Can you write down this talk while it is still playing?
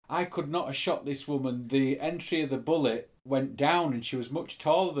I could not have shot this woman. The entry of the bullet went down and she was much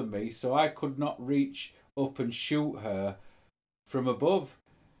taller than me, so I could not reach up and shoot her from above.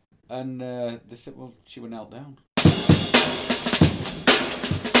 And they said, well, she was knelt down.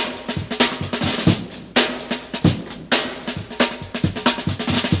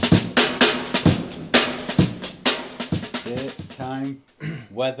 Date, time,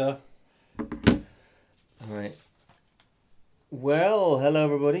 weather. All right. Well, hello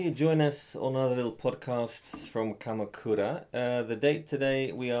everybody. Join us on another little podcast from Kamakura. The date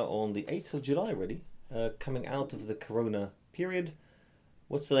today, we are on the 8th of July already, coming out of the Corona period.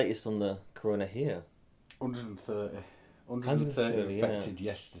 What's the latest on the Corona here? 130 infected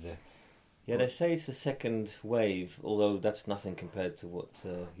yesterday. Yeah, they say it's the second wave, although that's nothing compared to what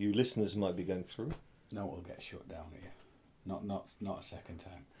you listeners might be going through. No, we'll get shut down here. Not a second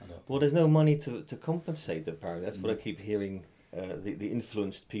time. Well, there's no money to compensate, apparently. That's what I keep hearing the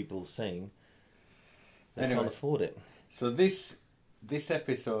influenced people saying. They can't afford it. So this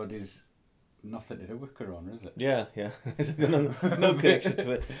episode is nothing to do with Corona, is it? Yeah. There's no connection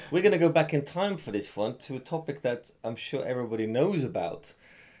to it. We're going to go back in time for this one to a topic that I'm sure everybody knows about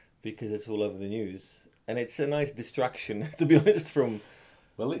because it's all over the news. And it's a nice distraction, to be honest, from...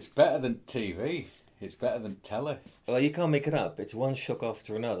 Well, it's better than TV. It's better than telly. Well, you can't make it up. It's one shock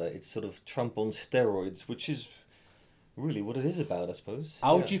after another. It's sort of Trump on steroids, which is really what it is about, I suppose.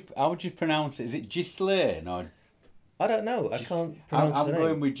 How would you pronounce it? Is it Ghislaine or? I don't know. I can't pronounce I'm the name.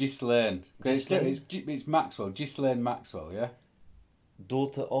 going with Ghislaine. Ghislaine? It's Maxwell. Ghislaine Maxwell, yeah?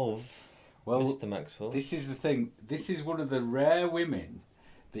 Daughter of Mr. Maxwell. This is the thing. This is one of the rare women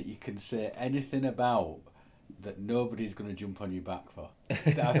that you can say anything about that nobody's going to jump on your back for.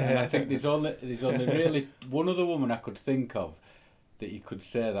 And I think there's only really one other woman I could think of that you could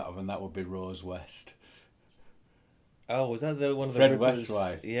say that of, and that would be Rose West. Oh, was that the one of the Fred West's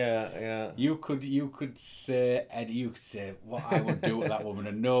wife? Yeah. You could say what I would do with that woman,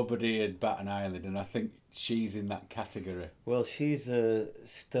 and nobody would bat an eyelid. And I think she's in that category. Well, she's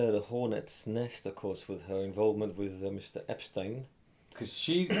stirred a hornet's nest, of course, with her involvement with Mr. Epstein. Because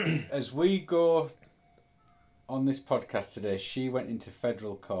she's as we go on this podcast today, she went into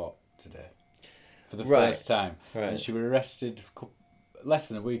federal court today for the first time, and she was arrested less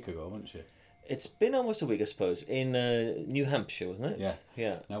than a week ago, wasn't she? It's been almost a week, I suppose, in New Hampshire, wasn't it?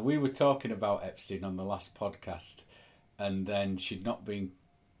 Yeah. Now, we were talking about Epstein on the last podcast, and then she'd not been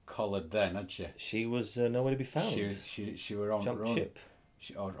collared then, had she? She was nowhere to be found. She were on Jumped run. Ship.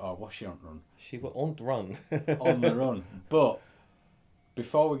 Or was she on run? She were on the run. On the run. But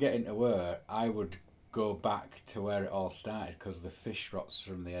before we get into her, I would go back to where it all started, because the fish rots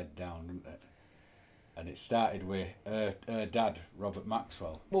from the head down, didn't it? And it started with her dad, Robert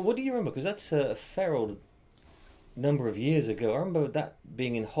Maxwell. Well, what do you remember? Because that's a fair old number of years ago. I remember that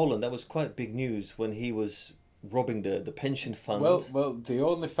being in Holland. That was quite big news when he was robbing the pension fund. Well, they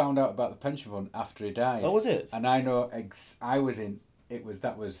only found out about the pension fund after he died. Oh, was it? And I know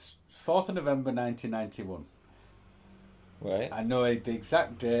that was 4th of November 1991. Right. I know the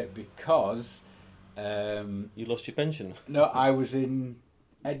exact date because... you lost your pension? No, I was in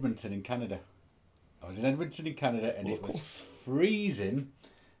Edmonton in Canada. And it was freezing.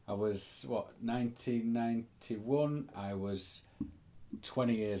 I was, 1991? I was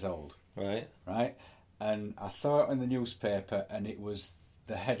 20 years old. Right. And I saw it in the newspaper, and it was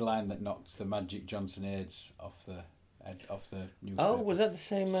the headline that knocked the Magic Johnson AIDS off the newspaper. Oh, was that the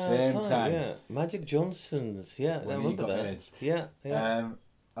same time? Yeah. Magic Johnson's, I remember that. AIDS. Yeah. And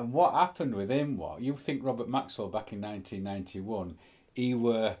what happened with him, you think Robert Maxwell back in 1991, he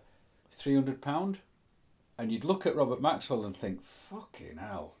were £300? And you'd look at Robert Maxwell and think, fucking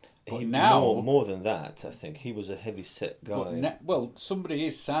hell. But now... More than that, I think. He was a heavy-set guy. Well, somebody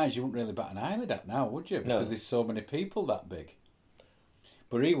his size you wouldn't really bat an eyelid at now, would you? Because there's so many people that big.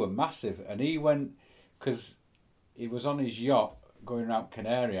 But he were massive, and he went... Because he was on his yacht going around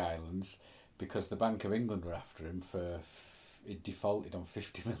Canary Islands because the Bank of England were after him for... He'd defaulted on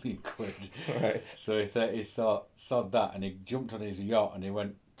 50 million quid. Right. So he saw that, and he jumped on his yacht and he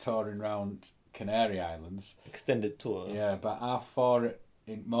went touring around Canary Islands. Extended tour. Yeah, about 4:30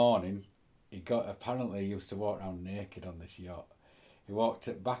 in the morning, he used to walk around naked on this yacht. He walked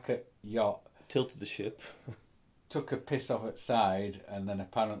back at yacht. Tilted the ship. Took a piss off at side, and then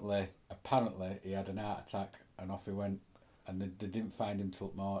apparently he had an heart attack, and off he went, and they didn't find him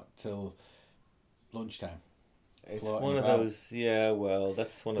till lunchtime. It's one of those,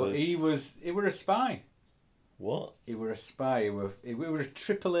 that's one of those... But he were a spy. What? He were a spy. He were a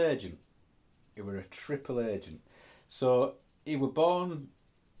triple agent. So he were born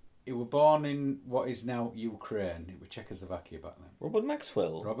he was born in what is now Ukraine. It was Czechoslovakia back then. Robert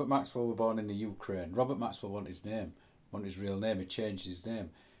Maxwell. Robert Maxwell was born in the Ukraine. Robert Maxwell wanted his name, wanted his real name. He changed his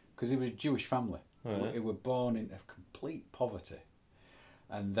name because he was a Jewish family. Right. He was born in complete poverty.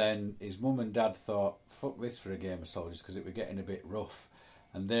 And then his mum and dad thought, fuck this for a game of soldiers, because it was getting a bit rough.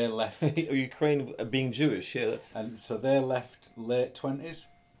 And they left... Ukraine being Jewish, yeah. And so they left late 20s,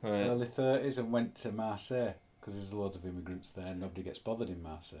 right. early 30s, and went to Marseille, because there's loads of immigrants there and nobody gets bothered in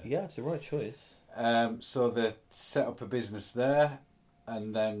Marseille. Yeah, it's the right choice. So they set up a business there,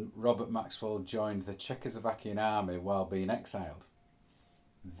 and then Robert Maxwell joined the Czechoslovakian army while being exiled.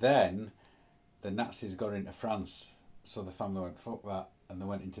 Then the Nazis got into France, so the family went, fuck that, and they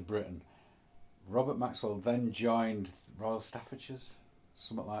went into Britain. Robert Maxwell then joined Royal Staffordshires,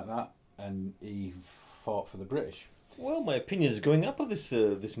 something like that, and he fought for the British. Well, my opinion is going up of this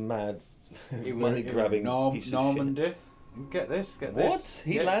mad money grabbing piece of Normandy. shit. Get this. What?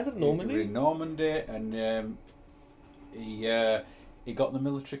 He landed in Normandy? He was in Normandy, and he got the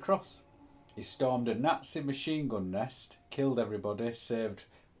military cross. He stormed a Nazi machine gun nest, killed everybody, saved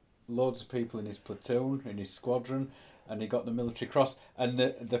loads of people in his platoon, in his squadron, and he got the military cross. And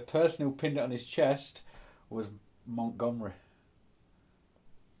the person who pinned it on his chest was Montgomery.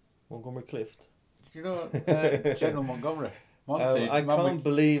 Montgomery Clift. Do you know General Montgomery? I can't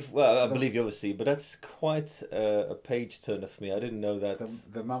believe... Well, I believe you obviously, but that's quite a page turner for me. I didn't know that.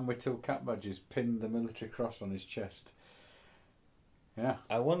 The man with 2 cat badges pinned the military cross on his chest. Yeah.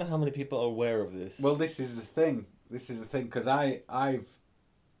 I wonder how many people are aware of this. Well, this is the thing, because I've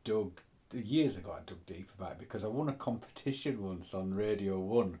dug... Years ago I dug deep about it, because I won a competition once on Radio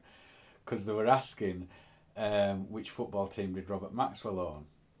 1, because they were asking which football team did Robert Maxwell own,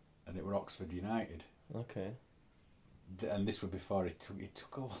 and it were Oxford United. Okay. And this was before he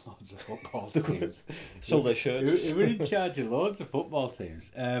took over loads of football teams. Sold their shirts. He was in charge of loads of football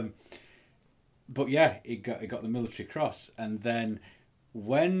teams. But yeah, he got the military cross, and then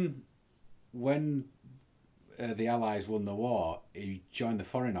when the Allies won the war, he joined the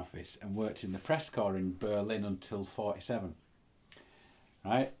Foreign Office and worked in the press corps in Berlin until 1947.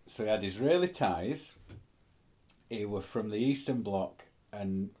 Right, so he had Israeli ties. He was from the Eastern Bloc,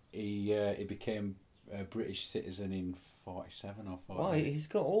 and he became a British citizen in 1947 or 1948. Wow, he's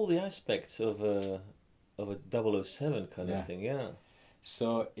got all the aspects of a 007 kind of thing, yeah.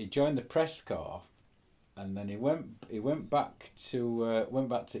 So he joined the press corps, and then he went back to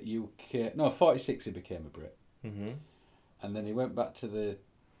UK. No, 1946 he became a Brit. Mm-hmm. And then he went back to the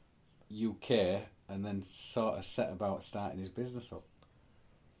UK, and then sort of set about starting his business up.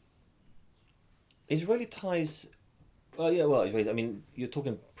 Israeli ties. Oh yeah, well, Israeli. I mean, you're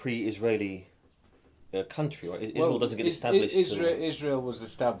talking pre-Israeli country, right? Israel doesn't get established. Israel was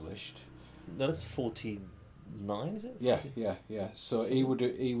established. No, that's 49, is it? Yeah. So he would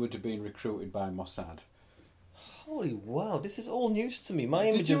have been recruited by Mossad. Holy wow! This is all news to me. My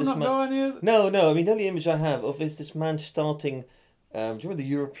image Did you of this not man. know any of... No. I mean, the only image I have of is this man starting. Do you remember the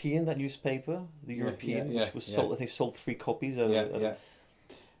European, that newspaper, the European, which was sold? I think sold 3 copies. I think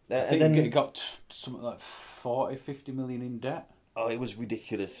and then he got something like 40-50 million in debt. Oh, it was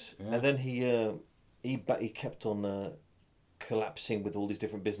ridiculous. Yeah. And then he kept on collapsing with all these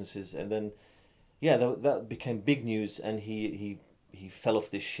different businesses, and then that became big news, and he fell off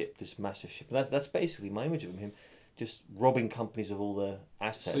this ship, this massive ship. And that's basically my image of him, just robbing companies of all their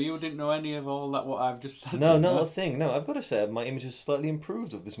assets. So you didn't know any of all that what I've just said? No, not a thing. No, I've got to say my image has slightly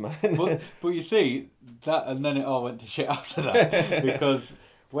improved of this man. but you see that, and then it all went to shit after that because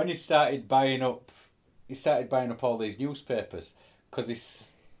when he started buying up all these newspapers,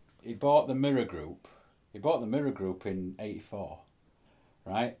 because he bought the Mirror Group. He bought the Mirror Group in 1984,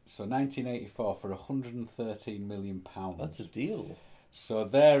 right? So 1984 for £113 million. That's a deal. So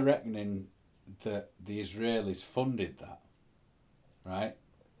they're reckoning that the Israelis funded that, right?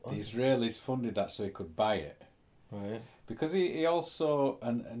 The Israelis funded that so he could buy it, right? Because he also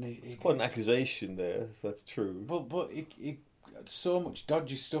it's quite an accusation there, if that's true. But he so much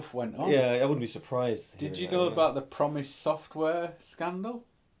dodgy stuff went on. Yeah, I wouldn't be surprised. Did you know about the Promise software scandal?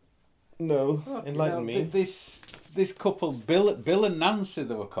 No, enlighten me. This couple, Bill and Nancy,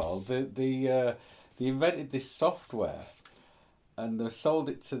 they were called. They invented this software, and they sold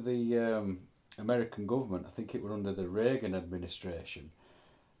it to the American government. I think it were under the Reagan administration,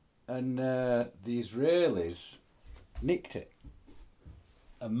 and the Israelis nicked it.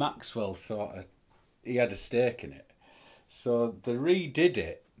 And Maxwell he had a stake in it, so they redid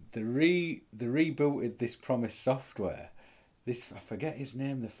it. They rebooted this Promise software. I forget his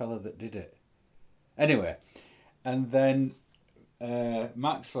name, the fella that did it. Anyway, and then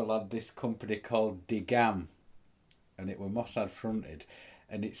Maxwell had this company called Digam, and it were Mossad fronted,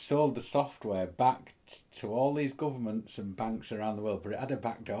 and it sold the software back to all these governments and banks around the world, but it had a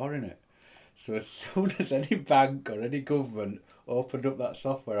back door in it. So as soon as any bank or any government opened up that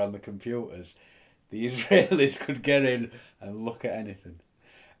software on the computers, the Israelis could get in and look at anything.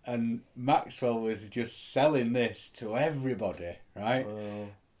 And Maxwell was just selling this to everybody, right?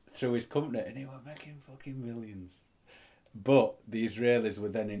 Through his company, and he was making fucking millions. But the Israelis were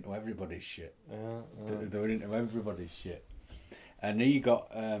then into everybody's shit. They were into everybody's shit. And he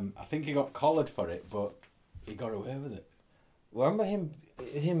got, I think he got collared for it, but he got away with it. Well, I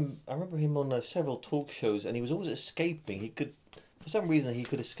remember him on several talk shows, and he was always escaping. He could, for some reason, he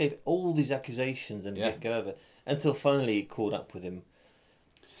could escape all these accusations and get out of it, until finally it caught up with him.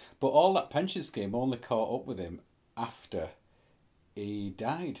 But all that pension scheme only caught up with him after he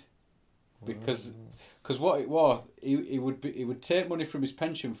died. Because what it was, he would take money from his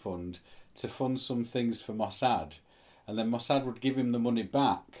pension fund to fund some things for Mossad, and then Mossad would give him the money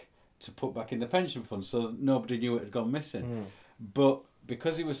back to put back in the pension fund, so nobody knew it had gone missing. But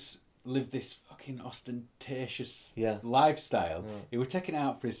because he lived this fucking ostentatious lifestyle, he was taking it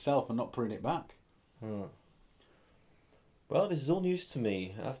out for himself and not putting it back. Well, this is all news to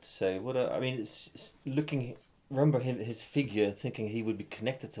me, I have to say. It's looking. Remember his figure, thinking he would be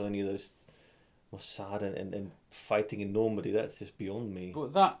connected to any of those Mossad and fighting in Normandy. That's just beyond me.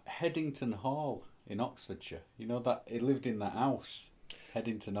 But that Headington Hall in Oxfordshire, you know, that he lived in that house,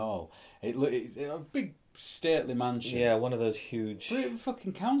 Headington Hall. It's a big stately mansion. Yeah, one of those huge. But it was a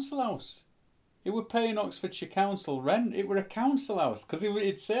fucking council house. It were paying Oxfordshire Council rent. It were a council house because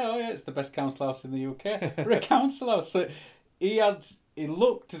he'd say, "Oh yeah, it's the best council house in the UK." We're a council house. So he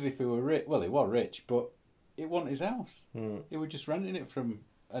looked as if he were rich. Well, he was rich, but it wasn't his house. He was just renting it from,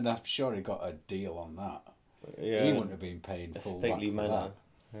 and I'm sure he got a deal on that. Yeah, he wouldn't have been paying full back for that.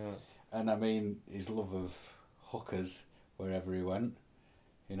 Yeah. And I mean, his love of hookers wherever he went,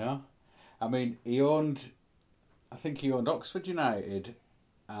 you know. I mean, I think he owned Oxford United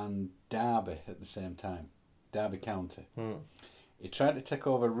and Derby at the same time, Derby County. He tried to take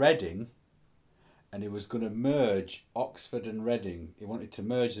over Reading, and he was going to merge Oxford and Reading. He wanted to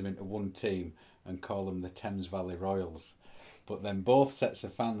merge them into one team and call them the Thames Valley Royals. But then both sets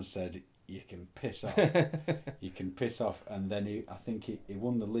of fans said, "You can piss off." You can piss off. And then I think he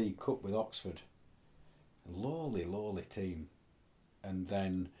won the League Cup with Oxford. A lowly team. And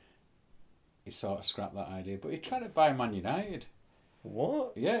then he sort of scrapped that idea. But he tried to buy Man United.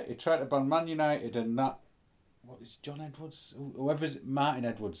 What? Yeah, he tried to buy Man United, and that... What is John Edwards? Martin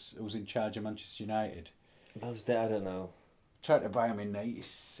Edwards, who was in charge of Manchester United. Those I don't know. Tried to buy him in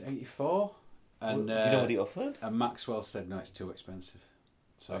 84. And, do you know what he offered? And Maxwell said, no, it's too expensive.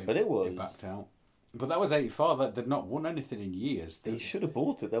 So but it was. He backed out. But that was 84. They'd not won anything in years. He should have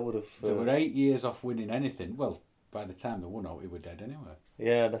bought it. That would have... They were 8 years off winning anything. Well, by the time they won out, he were dead anyway.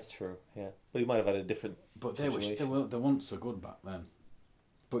 Yeah, that's true. Yeah, but he might have had a different. But they weren't so good back then.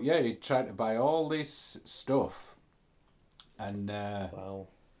 But yeah, he tried to buy all this stuff, and wow.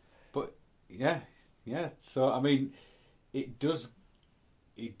 But yeah. So I mean, it does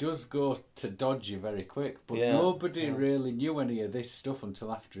go to dodgy very quick. But nobody really knew any of this stuff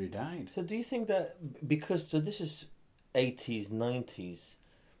until after he died. So do you think that this is 80s, 90s?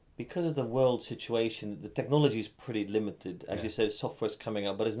 Because of the world situation, the technology is pretty limited. As you said, software's coming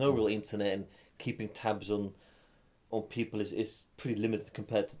out, but there's no real internet, and keeping tabs on people is pretty limited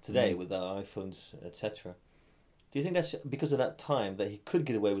compared to today with our iPhones, etc. Do you think that's because of that time that he could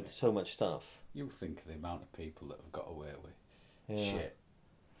get away with so much stuff? You think of the amount of people that have got away with shit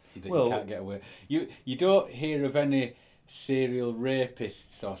that you can't get away. You don't hear of any serial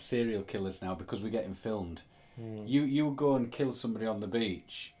rapists or serial killers now because we're getting filmed. You go and kill somebody on the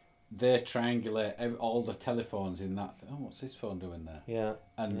beach. They triangulate all the telephones in that. Oh, what's this phone doing there? Yeah,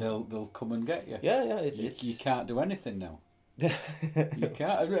 and they'll come and get you. Yeah. You can't do anything now. You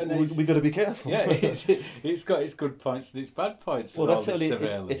can't. We got to be careful. Yeah, it's got its good points and its bad points. Well, that's only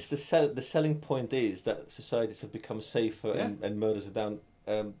it's the selling point is that societies have become safer and murders are down.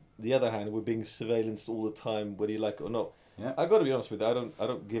 The other hand, we're being surveillanced all the time, whether you like it or not. Yeah, I got to be honest with you. I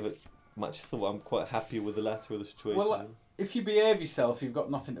don't give it much thought. I'm quite happy with the latter of the situation. Well, if you behave yourself, you've got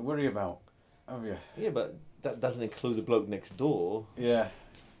nothing to worry about, have you? Yeah, but that doesn't include the bloke next door. Yeah.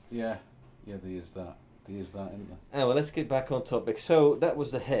 There is that, isn't there? Anyway, let's get back on topic. So, that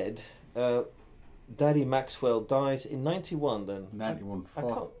was the head. Daddy Maxwell dies in 91 then. 91,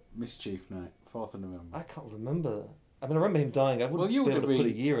 Mischief Night, 4th of November. I can't remember. I mean, I remember him dying. I wouldn't be able to put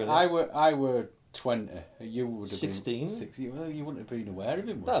a year in it. I were 20. You would have 16. Been 16. Well, you wouldn't have been aware of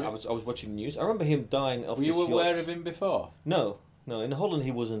him, would you? I was watching the news. I remember him dying off the yacht. Were you aware of him before? No. In Holland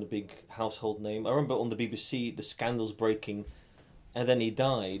he wasn't a big household name. I remember on the BBC the scandals breaking and then he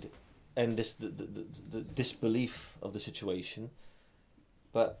died, and the disbelief of the situation.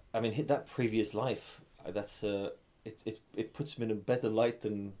 But I mean, that previous life, that's it puts him in a better light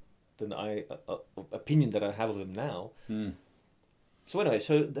than I opinion that I have of him now. So anyway,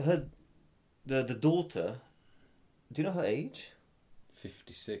 the daughter, do you know her age?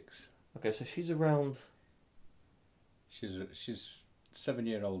 56. Okay, so she's around. She's 7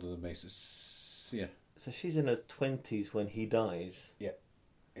 years older than me. So yeah. So she's in her 20s when he dies. Yeah.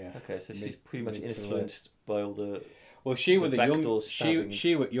 Yeah. Okay, so she's pretty much influenced by all the. Well, she was the young. Stabbings.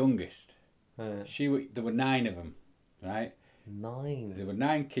 She was youngest. Yeah. There were 9 of them, right? 9. There were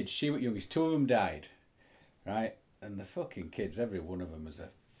 9 kids. She was youngest. 2 of them died, right? And the fucking kids, every one of them was a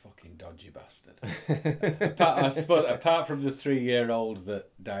fucking dodgy bastard. apart from the 3-year-old that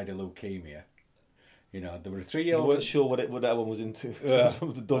died of leukemia. You know, there were a 3-year-old. You weren't sure what that one was into. Some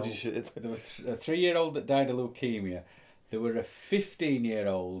of the dodgy shit. There was a 3-year-old that died of leukemia. There were a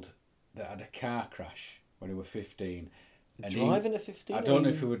 15-year-old that had a car crash when he was 15. And driving at 15? I don't know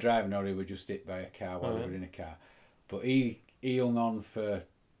if he were driving or he was just hit by a car while they were in a car. But he hung on for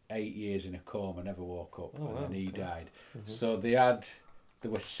 8 years in a coma, never woke up, then he died. Mm-hmm. So there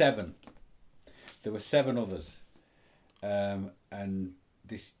were 7. There were 7 others. And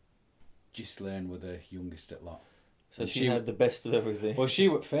this Ghislaine was the youngest at lot. So she had the best of everything. Well, she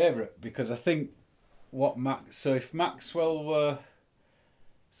was favourite because I think so if Maxwell were,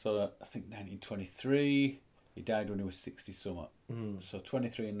 so I think 1923, he died when he was 60 something. So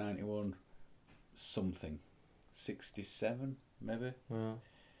 23 and 91, something. 67 maybe. Yeah.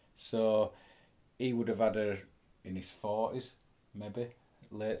 So he would have had her in his 40s, maybe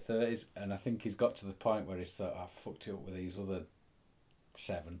late 30s, and I think he's got to the point where he's thought, I fucked it up with these other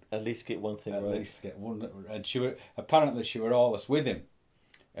 7. At least get one thing right. At least get one. And she were always with him,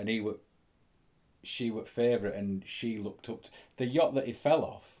 and she were favourite, and she looked up to the yacht that he fell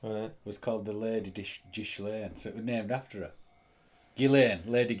off. Right. Was called the Lady Ghislaine, so it was named after her. Ghislaine,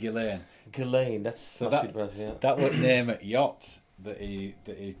 Lady Ghislaine. Ghislaine, that's that was name at yacht that he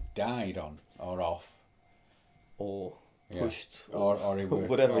died on or off, or pushed, or he was,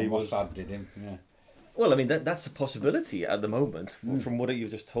 whatever or he was. Mossad did him. Yeah. Well, I mean that's a possibility at the moment. From what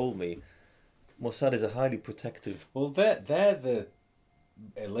you've just told me, Mossad is a highly protective. Well, they're the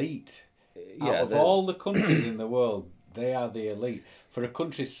elite. Yeah, out of all the countries in the world, they are the elite. For a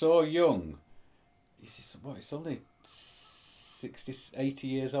country so young, it's only 60, 80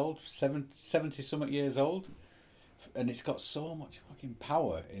 years old, 70 something years old, and it's got so much fucking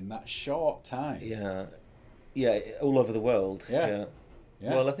power in that short time. Yeah, all over the world. Yeah.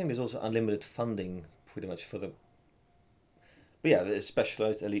 Well, I think there's also unlimited funding, pretty much for them. But yeah, there's a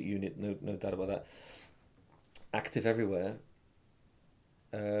specialised elite unit, no doubt about that. Active everywhere.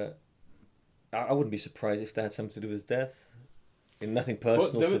 I wouldn't be surprised if that had something to do with his death. And nothing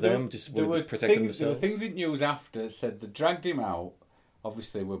personal for them, just protecting themselves. There were things in news after said they dragged him out.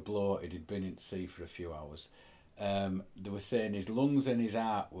 Obviously, were bloated. He'd been in sea for a few hours. They were saying his lungs and his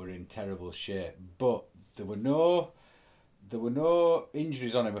heart were in terrible shape, but there were no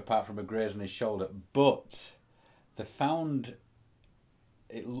injuries on him apart from a graze on his shoulder. But they found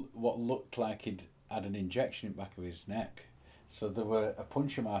what looked like he'd had an injection in the back of his neck. So there were a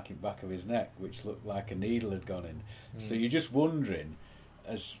puncture mark in the back of his neck, which looked like a needle had gone in. So you're just wondering,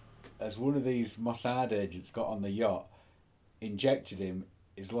 as one of these Mossad agents got on the yacht, injected him,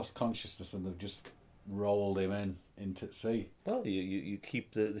 he's lost consciousness, and they've just rolled him into the sea. Well, you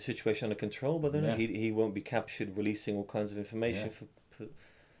keep the situation under control, but then he won't be captured, releasing all kinds of information for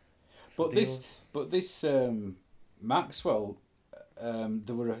But this Maxwell,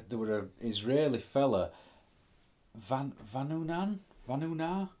 there were a Israeli fella. Vanuna,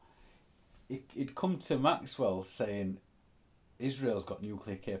 he'd come to Maxwell saying, Israel's got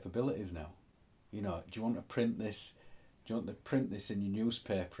nuclear capabilities now. You know, do you want to print this? Do you want to print this in your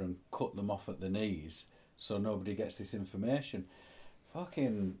newspaper and cut them off at the knees so nobody gets this information?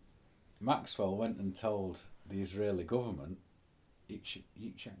 Fucking Maxwell went and told the Israeli government,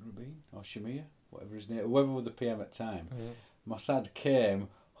 Yitzhak Rabin or Shamir, whatever his name, whoever was the PM at the time. Mossad came,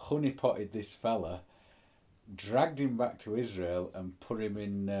 honeypotted this fella, dragged him back to Israel and put him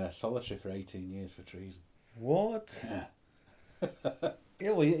in solitary for 18 years for treason. What? Yeah.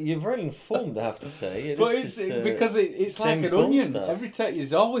 Yeah, well, you're very informed, I have to say. But because it's like an onion. Stuff. Every time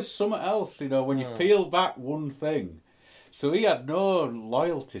there's always something else, you know, when you peel back one thing. So he had no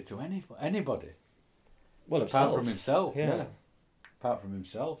loyalty to anybody. Well, apart from himself. Yeah. Apart from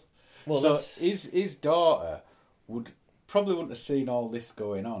himself. Well, so his daughter probably wouldn't have seen all this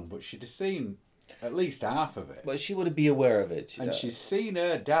going on, but she'd have seen at least half of it. But she would be aware of it. And she's seen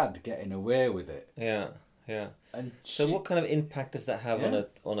her dad getting away with it. Yeah. Yeah. And so what kind of impact does that have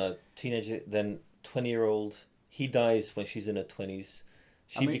on a teenager? Then 20-year-old, he dies when she's in her 20s.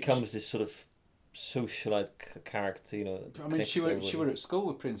 She becomes this sort of socialite character, you know. I mean, she were at school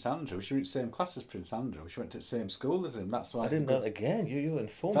with Prince Andrew. She were in the same class as Prince Andrew. She went to the same school as him. That's why I didn't know. Again, you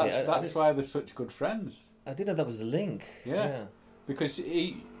informed me. That's why they're such good friends. I didn't know that was the link. Yeah. Because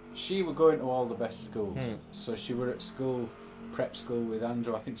she were going to all the best schools. So she were at school, prep school with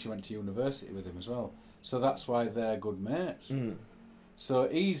Andrew. I think she went to university with him as well. So that's why they're good mates. So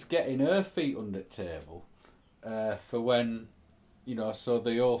he's getting her feet under the table for when, you know, so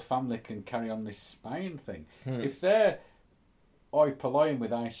the whole family can carry on this spying thing. If they're oi polloying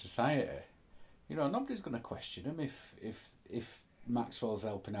with high society, you know, nobody's going to question him if Maxwell's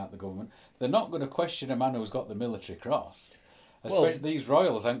helping out the government. They're not going to question a man who's got the military cross. Especially these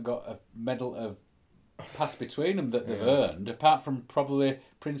royals haven't got a medal of pass between them that they've earned, apart from probably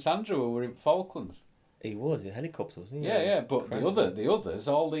Prince Andrew, who were in Falklands. He was in helicopter, wasn't he? Yeah, but the others,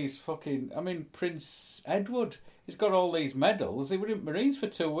 all these fucking... I mean, Prince Edward, he's got all these medals. He was in Marines for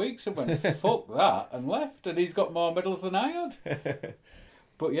 2 weeks and went, fuck that, and left. And he's got more medals than I had.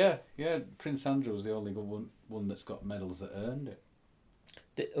 But yeah, Prince Andrew was the only one that's got medals that earned it.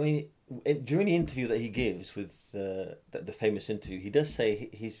 I mean, during the interview that he gives with the famous interview, he does say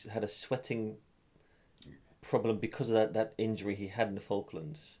he's had a sweating problem because of that injury he had in the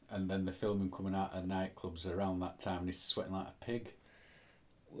Falklands. And then the filming coming out of nightclubs around that time, and he's sweating like a pig.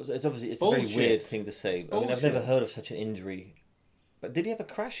 It's obviously a very weird thing to say. I mean, I've never heard of such an injury. But did he have a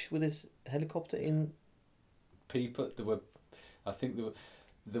crash with his helicopter in? People, there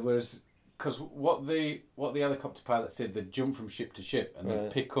was. Because what the helicopter pilot said, they'd jump from ship to ship and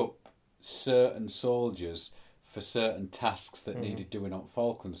they'd pick up certain soldiers for certain tasks that needed doing on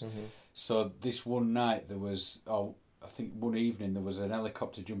Falklands. So this one night there was, I think one evening there was an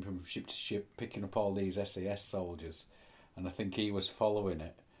helicopter jumping from ship to ship, picking up all these SAS soldiers, and I think he was following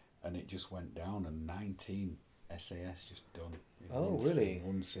it, and it just went down, and 19 SAS just done. Really?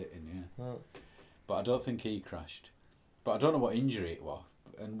 One sitting, yeah. Oh. But I don't think he crashed. But I don't know what injury it was.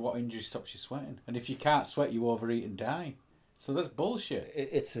 And what injury stops you sweating? And if you can't sweat, you overeat and die. So that's bullshit.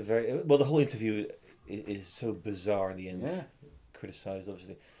 It's a very... Well, the whole interview is so bizarre in the end. Yeah. Criticised,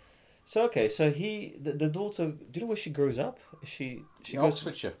 obviously. So, okay, so the daughter... Do you know where she grows up? She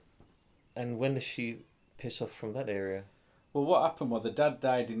Oxfordshire. And when does she piss off from that area? Well, what happened was the dad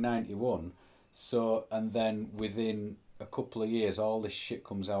died in 91. So, and then within a couple of years, all this shit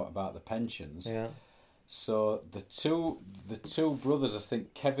comes out about the pensions. Yeah. So the two brothers, I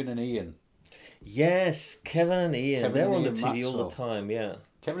think Kevin and Ian. Yes, Kevin and Ian. They're on the TV Maxwell. All the time, yeah.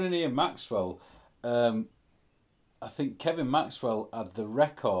 Kevin and Ian Maxwell. I think Kevin Maxwell had the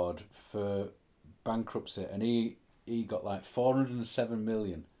record for bankruptcy, and he got like 407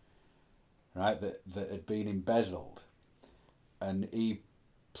 million, right? That had been embezzled, and he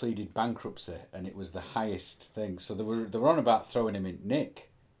pleaded bankruptcy, and it was the highest thing. So they were on about throwing him in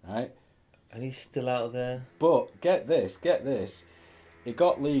Nick, right? And he's still out there. But get this, he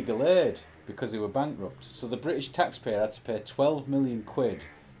got legal aid because he were bankrupt. So the British taxpayer had to pay 12 million quid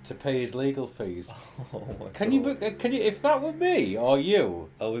to pay his legal fees. Oh my God. Can you? If that were me or you,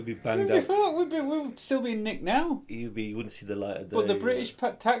 we'd be banged up. We'd still be nicked now. You wouldn't see the light of day. But the British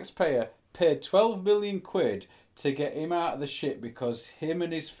taxpayer paid 12 million quid to get him out of the shit because him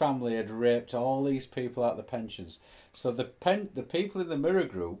and his family had raped all these people out of the pensions. So the people in the Mirror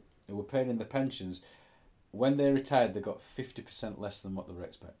Group who were paying in the pensions, when they retired, they got 50% less than what they were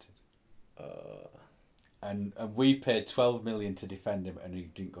expected. And we paid 12 million to defend him, and he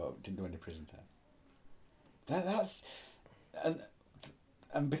didn't do any prison time. That's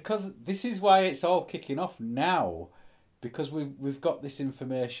and because this is why it's all kicking off now, because we've got this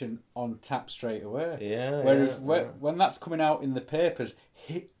information on tap straight away. Yeah. Whereas when that's coming out in the papers,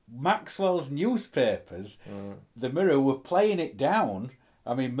 Maxwell's newspapers, the Mirror, were playing it down.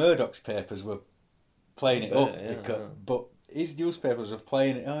 I mean, Murdoch's papers were playing it up, but his newspapers were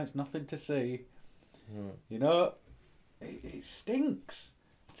playing it. Oh, it's nothing to see. You know, it stinks.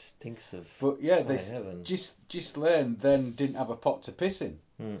 It stinks of. But yeah, Ghislaine then didn't have a pot to piss in,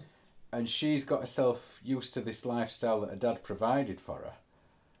 and she's got herself used to this lifestyle that her dad provided for her,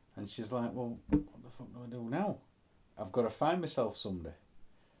 and she's like, "Well, what the fuck do I do now? I've got to find myself somebody."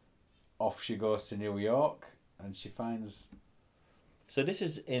 Off she goes to New York, and she finds. So this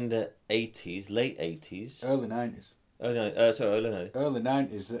is in the 80s, late 80s. Early 90s. Oh, no, early 90s. Early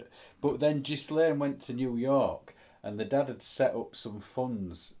 90s. But then Ghislaine went to New York, and the dad had set up some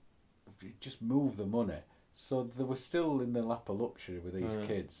funds, just moved the money. So they were still in the lap of luxury with these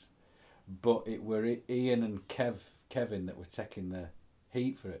kids. But it were Ian and Kevin that were taking the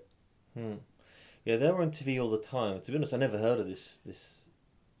heat for it. Yeah, they were on TV all the time. To be honest, I never heard of this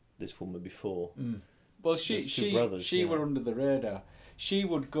woman before. Well, she were under the radar. She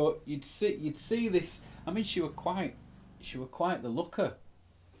would go. You'd see this. I mean, she were quite the looker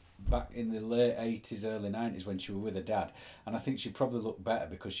back in the late 80s, early 90s when she were with her dad, and I think she probably looked better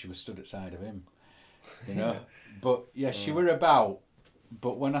because she was stood at side of him. You know, but yeah, she were about.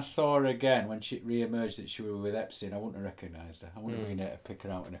 But when I saw her again, when she re-emerged that she were with Epstein, I wouldn't have recognised her. I wouldn't have been able to pick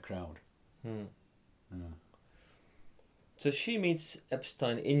her out in a crowd. So she meets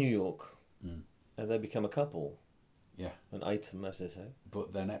Epstein in New York, and they become a couple. Yeah. An item, as they say.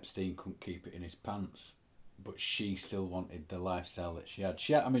 But then Epstein couldn't keep it in his pants. But she still wanted the lifestyle that she had.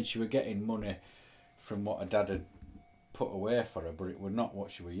 I mean, she were getting money from what her dad had put away for her, but it were not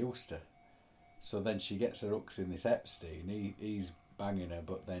what she were used to. So then she gets her hooks in this Epstein. He's banging her,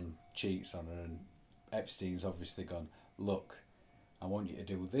 but then cheats on her, and Epstein's obviously gone, look, I want you to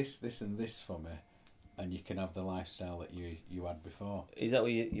do this, this and this for me, and you can have the lifestyle that you had before. Is that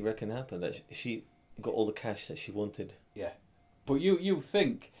what you reckon happened? That she got all the cash that she wanted? Yeah. But you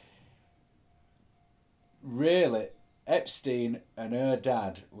think, really, Epstein and her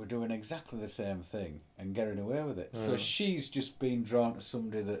dad were doing exactly the same thing and getting away with it. So she's just been drawn to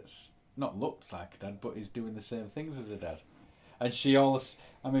somebody that's not looks like her dad, but is doing the same things as her dad. And she always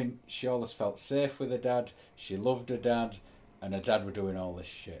felt safe with her dad. She loved her dad, and her dad were doing all this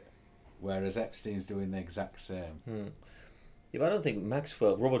shit, whereas Epstein's doing the exact same. Yeah, but I don't think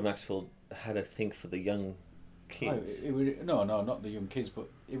Robert Maxwell, had a thing for the young kids. No, not the young kids, but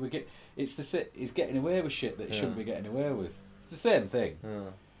he's getting away with shit that he shouldn't be getting away with. It's the same thing.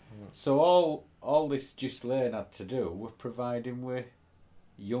 So all this Ghislaine had to do was provide him with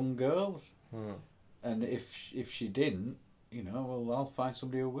young girls, and if she didn't, well, I'll find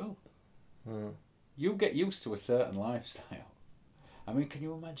somebody who will. You get used to a certain lifestyle. I mean, can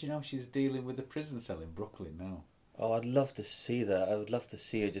you imagine how she's dealing with the prison cell in Brooklyn now? Oh, I'd love to see that. I would love to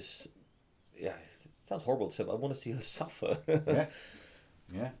see her just... Yeah, it sounds horrible to say, but I want to see her suffer.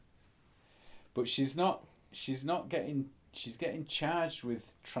 Yeah. But she's getting charged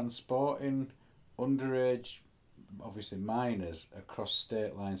with transporting underage, obviously minors, across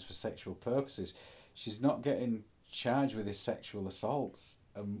state lines for sexual purposes. She's not getting charged with his sexual assaults,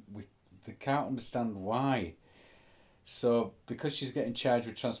 and they can't understand why. So, because she's getting charged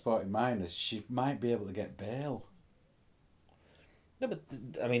with transporting minors, she might be able to get bail. No, but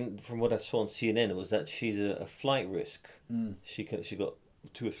I mean, from what I saw on CNN, it was that she's a flight risk. She got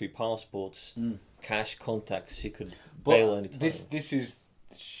 2 or 3 passports, cash contacts. She could bail anytime. This is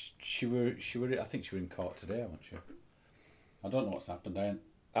she were. I think she were in court today, wasn't she? I don't know what's happened. I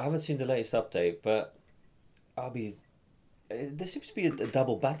haven't seen the latest update, but there seems to be a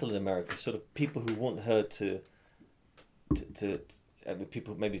double battle in America. Sort of people who want her to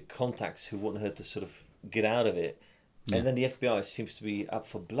people, maybe contacts who want her to sort of get out of it. Yeah. And then the FBI seems to be up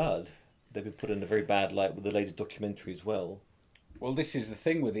for blood. They've been put in a very bad light with the latest documentary as well. Well, this is the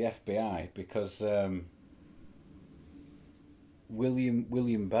thing with the FBI, because William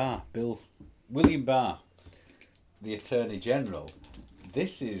Barr, the Attorney General,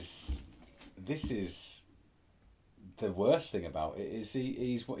 this is the worst thing about it, is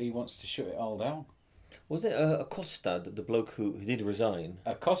he wants to shut it all down. Was it Acosta, the bloke who did resign?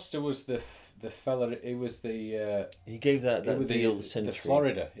 Acosta was the fella. He was the. He gave that deal the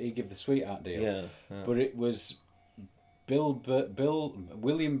Florida. He gave the sweetheart deal. Yeah. But it was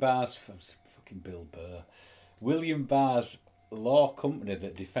William Barr's Bill Burr, William Barr's law company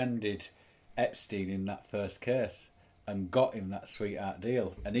that defended Epstein in that first case and got him that sweetheart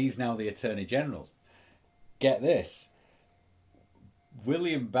deal, and he's now the Attorney General. Get this.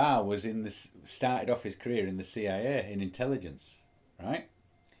 William Barr started off his career in the CIA in intelligence, right?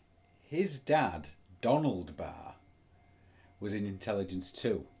 His dad, Donald Barr, was in intelligence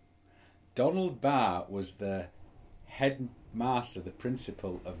too. Donald Barr was the headmaster, the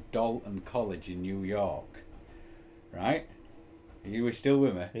principal of Dalton College in New York, right? Are you still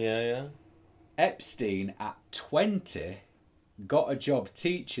with me? Yeah. Epstein, at 20, got a job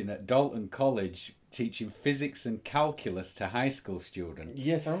teaching at Dalton College, teaching physics and calculus to high school students.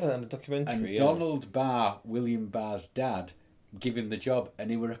 Yes, I remember that in the documentary. And Donald Barr, William Barr's dad, gave him the job, and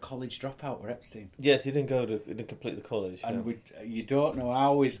he were a college dropout with Epstein. Yes, he didn't complete the college. And you don't know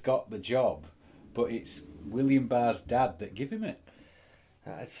how he's got the job, but it's William Barr's dad that gave him it.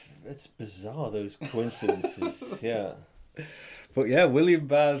 It's bizarre, those coincidences. Yeah. But yeah, William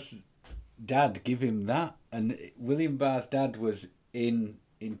Barr's dad gave him that, and William Barr's dad was in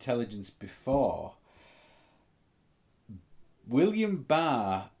intelligence before. William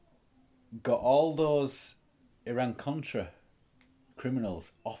Barr got all those Iran-Contra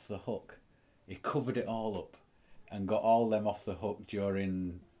criminals off the hook. He covered it all up and got all them off the hook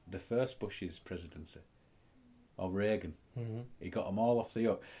during the first Bush's presidency. Or Reagan. Mm-hmm. He got them all off the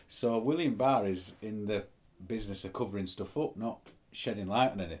hook. So William Barr is in the business of covering stuff up, not shedding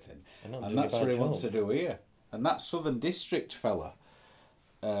light on anything. And that's what he wants to do here. And that Southern District fella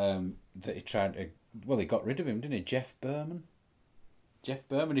that he tried to... Well, he got rid of him, didn't he? Jeff Berman,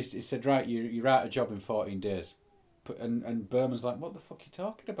 he said, right, you're out of job in 14 days. And Berman's like, what the fuck are you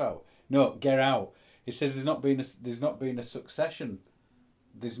talking about? No, get out. He says there's not been a succession.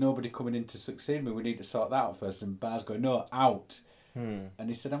 There's nobody coming in to succeed me. We need to sort that out first. And Barr's going, no, out. And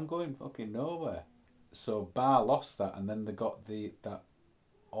he said, I'm going fucking nowhere. So Barr lost that, and then they got that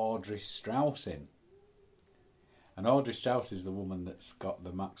Audrey Strauss in. And Audrey Strauss is the woman that's got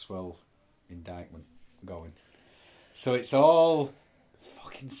the Maxwell indictment going. So it's all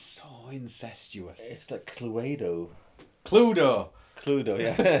fucking so incestuous. It's like Cluedo. Cluedo,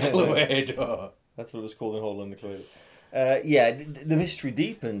 yeah. Cluedo. That's what it was called in Holland, the Cluedo. Yeah, the mystery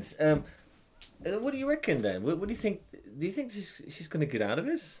deepens. What do you reckon then? What do you think? Do you think she's going to get out of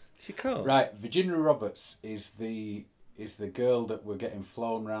this? She can't. Right, Virginia Roberts is the girl that we're getting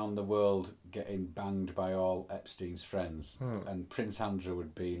flown around the world, getting banged by all Epstein's friends, and Prince Andrew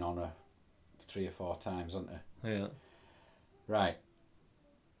had been on her 3 or 4 times, hasn't he? Yeah. Right.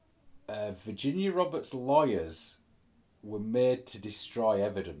 Virginia Roberts' lawyers were made to destroy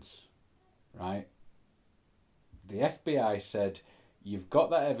evidence, right? The FBI said, you've got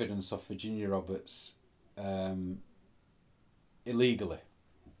that evidence of Virginia Roberts illegally.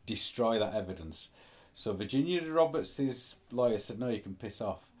 Destroy that evidence. So Virginia Roberts' lawyer said, no, you can piss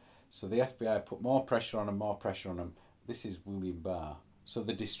off. So the FBI put more pressure on him. This is William Barr. So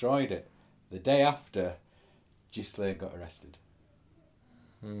they destroyed it. The day after, Ghislaine got arrested.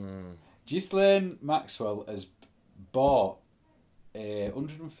 Ghislaine Maxwell has bought a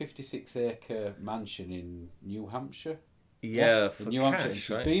 156-acre mansion in New Hampshire. Yeah, in New Hampshire.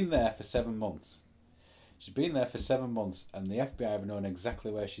 She's been there for 7 months. And the FBI have known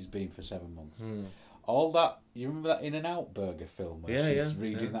exactly where she's been for 7 months. All that, you remember that In-N-Out Burger film where she's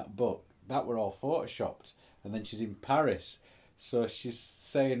reading that book? That were all photoshopped. And then she's in Paris. So she's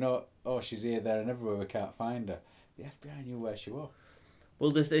saying, oh, she's here, there and everywhere, we can't find her. The FBI knew where she was.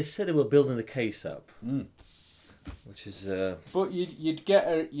 Well, they said they were building the case up. Which is... But you'd get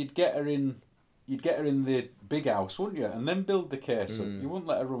her in the big house, wouldn't you? And then build the case up. You wouldn't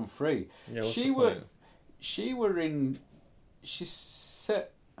let her run free. Yeah,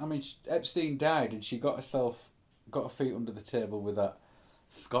 Epstein died and she got her feet under the table with that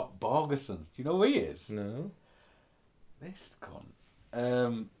Scott Borgerson. You know who he is? No. This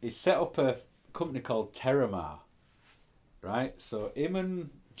cunt. He set up a company called Terramar, right? So him and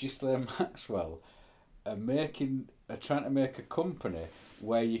Ghislaine Maxwell are trying to make a company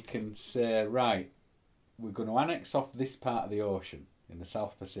where you can say, right, we're going to annex off this part of the ocean in the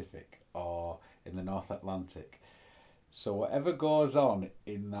South Pacific or in the North Atlantic. So whatever goes on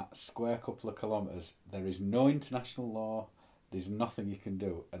in that square couple of kilometres, there is no international law, there's nothing you can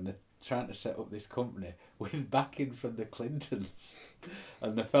do. And they're trying to set up this company with backing from the Clintons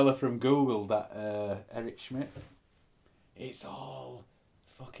and the fella from Google, that Eric Schmidt. It's all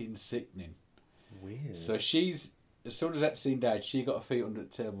fucking sickening. Weird. So as soon as Epstein died, she got her feet under the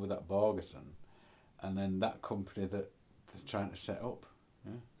table with that Borgerson, and then that company that they're trying to set up.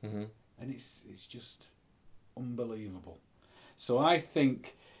 Yeah? Mm-hmm. And it's just unbelievable. So I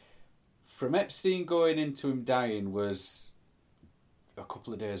think from Epstein going into him dying was a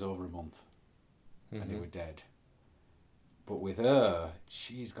couple of days over a month, and he was dead. But with her,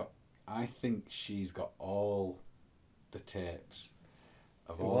 I think she's got all the tapes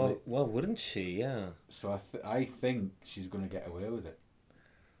of all. Well, wouldn't she? Yeah. So I think she's going to get away with it.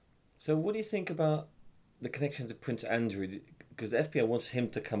 So what do you think about the connection to Prince Andrew? Because the FBI wants him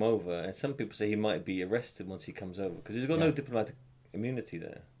to come over, and some people say he might be arrested once he comes over because he's got no diplomatic immunity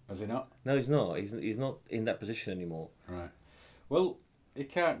there. Has he not? No, he's not. He's not in that position anymore. Right. Well, he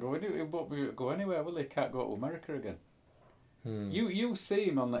can't go anywhere. He won't be able to go anywhere, will he? He can't go to America again. You see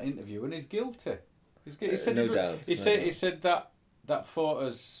him on that interview, and he's guilty. He said no doubt. He said that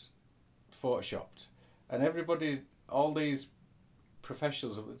photo's photoshopped, and everybody, all these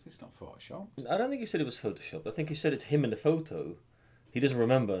professionals, it's not photoshopped. I don't think he said it was photoshopped. I think he said it's him in the photo. He doesn't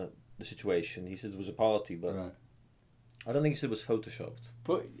remember the situation. He said it was a party, but right. I don't think he said it was photoshopped.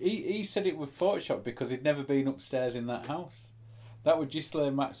 But he said it was photoshopped because he'd never been upstairs in that house. That was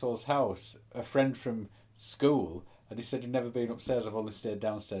Ghislaine Maxwell's house, a friend from school, and he said he'd never been upstairs. I've only stayed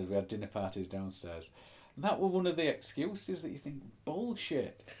downstairs. We had dinner parties downstairs. And that was one of the excuses that you think,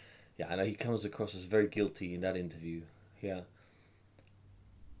 bullshit. Yeah, I know he comes across as very guilty in that interview. Yeah.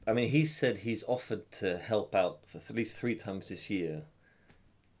 I mean, he said he's offered to help out for at least 3 times this year.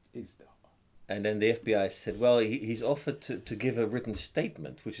 It's not. And then the FBI said, well, he's offered to give a written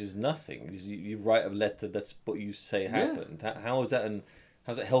statement, which is nothing. You write a letter, that's what you say happened. Yeah. How is that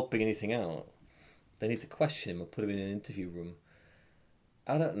how's it helping anything out? They need to question him or put him in an interview room.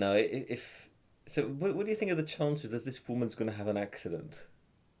 I don't know. What do you think of the chances that this woman's going to have an accident?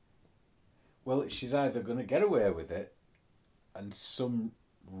 Well, she's either going to get away with it and some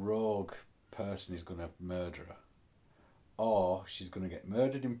rogue person is going to murder her, or she's going to get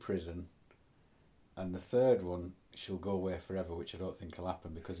murdered in prison, and the third one, she'll go away forever, which I don't think will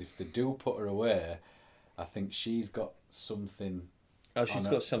happen, because if they do put her away, I think she's got something... Oh, she's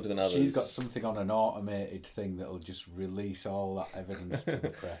got something on others. She's got something on an automated thing that'll just release all that evidence to the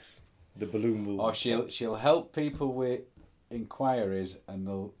press. The balloon will... Or she'll help people with inquiries, and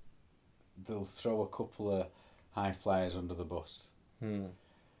they'll throw a couple of high flyers under the bus.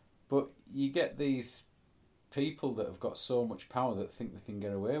 But you get these people that have got so much power that think they can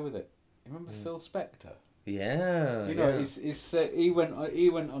get away with it. You remember Phil Spector? Yeah. You know, he went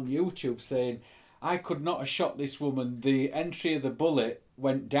on YouTube saying, I could not have shot this woman. The entry of the bullet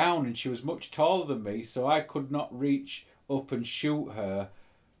went down and she was much taller than me, so I could not reach up and shoot her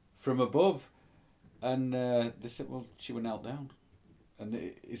from above. And they said, well, she was knelt down.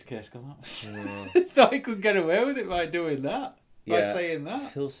 And his case collapsed. So he could get away with it by doing that. By saying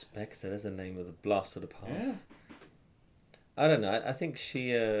that. Phil Spector, there's the name of the blast of the past. Yeah. I don't know. I think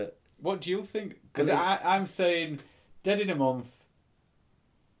she... What do you think? Because I'm saying dead in a month,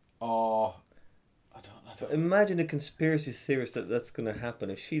 or... I don't know. Imagine a conspiracy theorist that's going to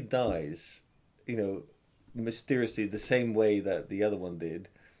happen if she dies, mysteriously the same way that the other one did.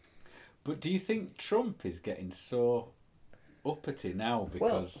 But do you think Trump is getting so uppity now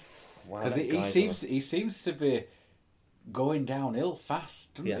because he seems to be going downhill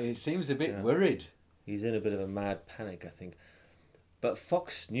fast, doesn't he? He seems a bit worried. He's in a bit of a mad panic, I think. But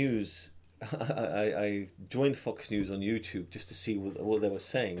Fox News, I joined Fox News on YouTube just to see what they were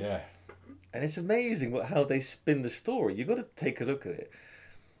saying. Yeah. And it's amazing how they spin the story. You've got to take a look at it.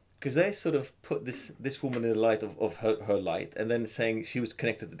 Because they sort of put this woman in the light of her light, and then saying she was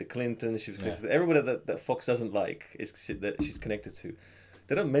connected to the Clintons, she was connected to everybody that Fox doesn't like is that she's connected to.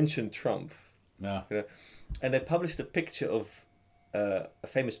 They don't mention Trump. No. And they published a picture of a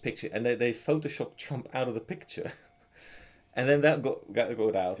famous picture, and they photoshopped Trump out of the picture. And then that got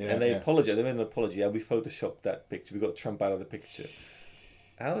out, and they apologized. They made an apology. Yeah, we photoshopped that picture. We got Trump out of the picture.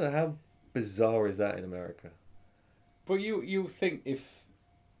 How bizarre is that in America? But you think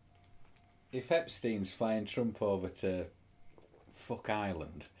if Epstein's flying Trump over to fuck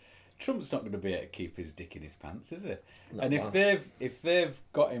Ireland, Trump's not going to be able to keep his dick in his pants, is he? And if they've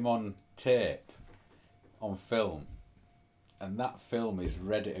got him on tape, on film, and that film is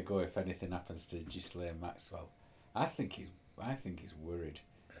ready to go if anything happens to Ghislaine Maxwell, I think he's worried,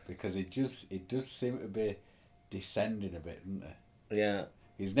 because it does seem to be descending a bit, doesn't it? Yeah.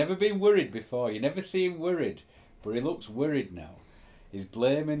 He's never been worried before. You never see him worried, but he looks worried now. He's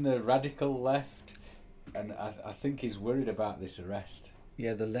blaming the radical left, and I think he's worried about this arrest.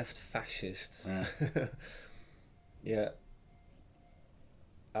 Yeah, the left fascists. Yeah. Yeah.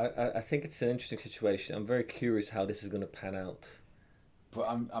 I think it's an interesting situation. I'm very curious how this is going to pan out. But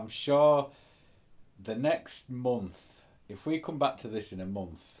I'm sure the next month, if we come back to this in a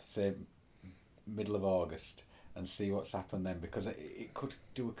month, say middle of August, and see what's happened then, because it could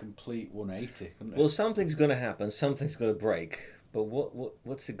do a complete 180, couldn't it? Well, something's going to happen. Something's going to break. But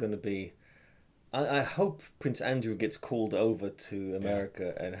what's it going to be? I hope Prince Andrew gets called over to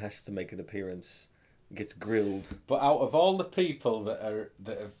America and has to make an appearance, gets grilled. But out of all the people that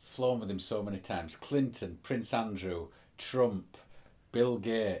have flown with him so many times, Clinton, Prince Andrew, Trump, Bill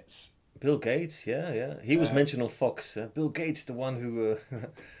Gates. Bill Gates, yeah. He was mentioned on Fox. Bill Gates, the one who...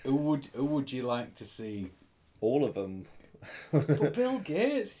 who would you like to see? All of them. But Bill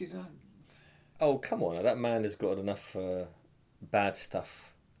Gates, you know... Oh, come on. That man has got enough bad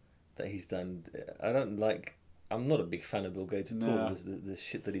stuff that he's done. I'm not a big fan of Bill Gates at all. The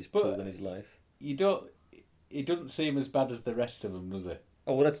shit that he's pulled in his life. He doesn't seem as bad as the rest of them, does he?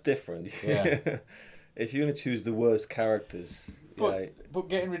 Oh, well, that's different. Yeah. If you're going to choose the worst characters... But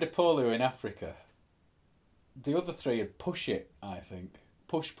getting rid of polio in Africa, the other three would push it, I think.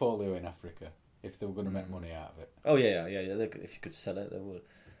 Push polio in Africa, if they were going to make money out of it. Oh, yeah. If you could sell it, they would.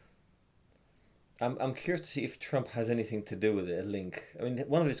 I'm curious to see if Trump has anything to do with it, a link. I mean,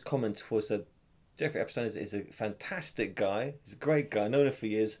 one of his comments was that Jeffrey Epstein is a fantastic guy. He's a great guy. I know him for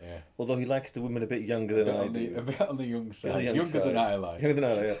years, although he likes the women a bit younger than I do. A bit on the young side. Younger than I like. Younger than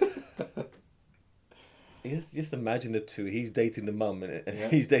I like, yeah. Just imagine the two. He's dating the mum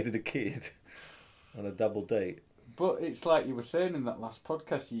and he's dating the kid on a double date. But it's like you were saying in that last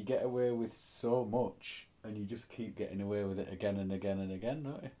podcast, you get away with so much and you just keep getting away with it again and again and again,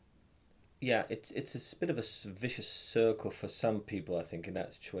 don't you? Yeah, it's a bit of a vicious circle for some people, I think, in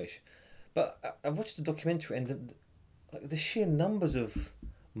that situation. But I watched the documentary and the sheer numbers of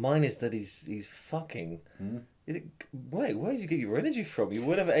minors that he's fucking. Wait, where do you get your energy from? You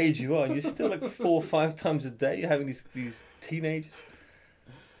whatever age you are, and you're still like 4 or 5 times a day. You're having these teenagers.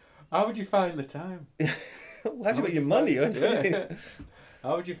 How would you find the time? How do you make your money?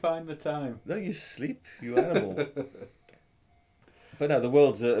 How would you find the time? No, you sleep, you animal. But no, the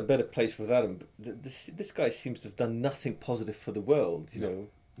world's a better place without him. This guy seems to have done nothing positive for the world. You know,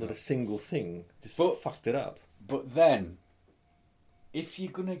 not a single thing. Just fucked it up. But then, if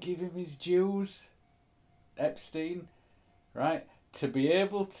you're gonna give him his dues, Epstein, right, to be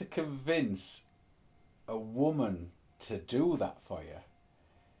able to convince a woman to do that for you,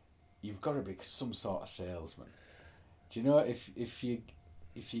 you've got to be some sort of salesman. Do you know, if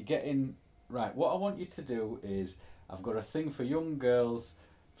you're getting right, what I want you to do is, I've got a thing for young girls,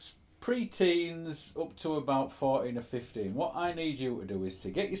 pre-teens up to about 14 or 15. What I need you to do is to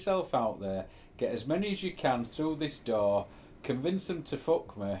get yourself out there, get as many as you can through this door, convince them to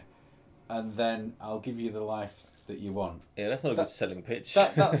fuck me, and then I'll give you the life that you want. Yeah, that's not a good selling pitch.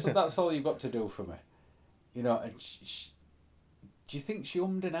 That's all you've got to do for me. You know, and do you think she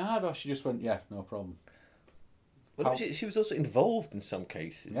ummed and ahed, or she just went, yeah, no problem? Well, she was also involved in some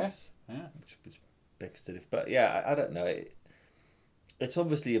cases. Yeah. Which begs to differ. But yeah, I don't know. It's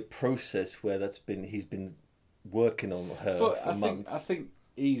obviously a process where he's been working on her for months. I think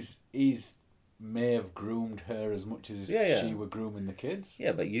he's may have groomed her as much as she were grooming the kids.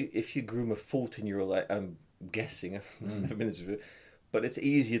 Yeah, but if you groom a 14-year-old, I'm guessing, I've never been into it, but it's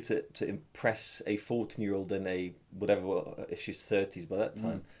easier to impress a 14-year-old than a whatever, if she's 30s by that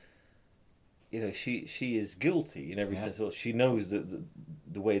time. You know, she is guilty in every sense. Well, she knows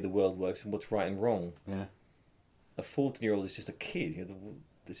the way the world works and what's right and wrong. Yeah. A 14-year-old is just a kid. You know,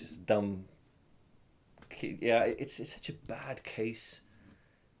 it's just a dumb kid. Yeah, it's such a bad case.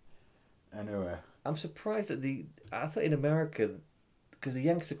 Anyway, I'm surprised that I thought in America, because the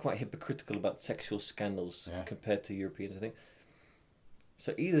Yanks are quite hypocritical about sexual scandals compared to Europeans, I think.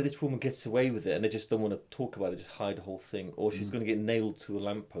 So either this woman gets away with it and they just don't want to talk about it, just hide the whole thing, or she's going to get nailed to a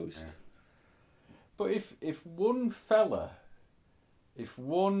lamppost. Yeah. But if one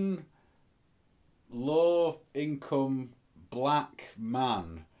low-income black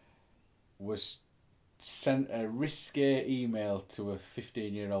man was sent a risque email to a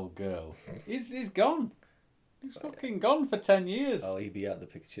 15-year-old girl, he's gone. He's fucking gone for 10 years. Oh, he'd be out of the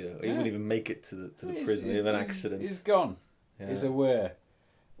picture. Or he wouldn't even make it to the prison in an accident. He's gone. Yeah. He's aware.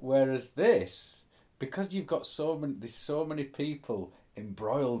 Whereas this, because you've got there's so many people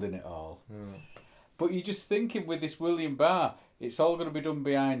embroiled in it all. But you're just thinking with this William Barr, it's all going to be done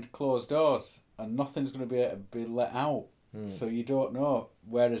behind closed doors and nothing's going to be able to be let out. So you don't know.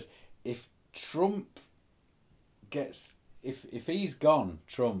 Whereas if Trump if he's gone,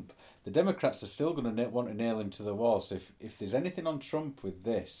 Trump, the Democrats are still going to want to nail him to the wall. So if there's anything on Trump with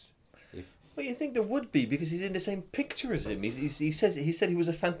this... Well, you think there would be, because he's in the same picture as him. He said he was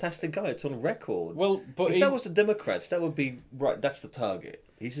a fantastic guy. It's on record. Well, but if that was the Democrats, that would be right. That's the target.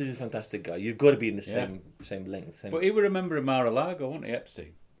 He says he's a fantastic guy. You've got to be in the same length. But he would remember Mar-a-Lago, wouldn't he,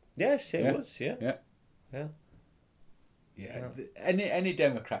 Epstein? Yes, he was. Yeah. Any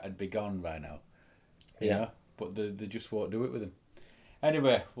Democrat would be gone by now. You know? But they just won't do it with him.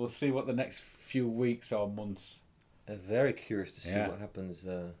 Anyway, we'll see what the next few weeks or months. I'm very curious to see what happens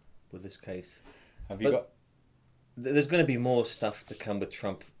with this case. There's going to be more stuff to come with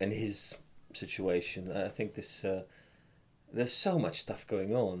Trump and his situation. I think there's so much stuff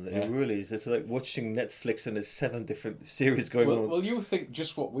going on. It really is. It's like watching Netflix and there's 7 different series going on. Well, you think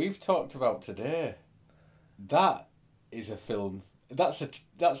just what we've talked about today, that is a film. That's a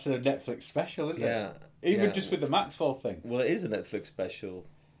Netflix special, isn't it? Even just with the Maxwell thing. Well, it is a Netflix special.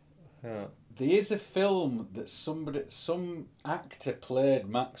 Yeah. There is a film that some actor played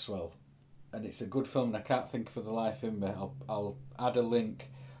Maxwell, and it's a good film, and I can't think for the life of me. I'll add a link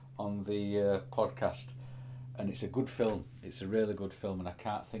on the podcast, and it's a good film. It's a really good film, and I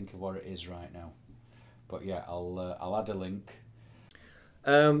can't think of what it is right now. But yeah, I'll add a link.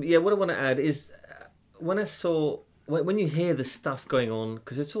 What I want to add is when I saw. When you hear the stuff going on,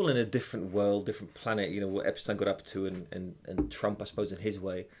 because it's all in a different world, different planet, you know, what Epstein got up to and Trump, I suppose, in his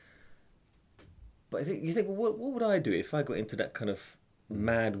way. But you think, well, what would I do if I got into that kind of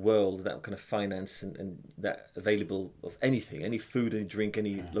mad world, that kind of finance and that available of anything, any food, any drink,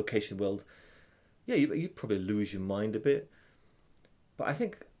 any location world? Yeah, you'd probably lose your mind a bit. But I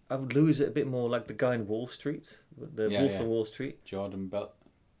think I would lose it a bit more like the guy in Wall Street, the Wolf of Wall Street. Jordan Bell.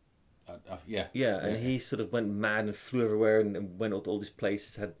 Yeah. Yeah, and he sort of went mad and flew everywhere and went to all these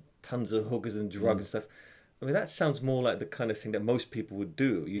places, had tons of hookers and drugs and stuff. I mean, that sounds more like the kind of thing that most people would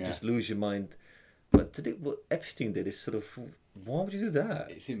do. You just lose your mind. But to do what Epstein did is sort of, why would you do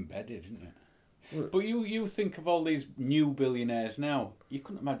that? It's embedded, isn't it? Well, but you think of all these new billionaires now. You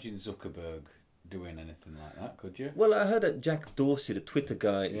couldn't imagine Zuckerberg doing anything like that, could you? Well, I heard that Jack Dorsey, the Twitter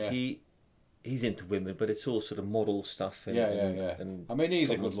guy, he's into women, but it's all sort of model stuff. And, And I mean, he's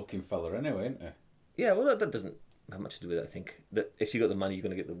a good-looking fella anyway, isn't he? Yeah, well, that doesn't have much to do with it, I think. That if you got the money, you're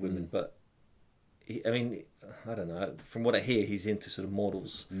going to get the women. But, I mean, I don't know. From what I hear, he's into sort of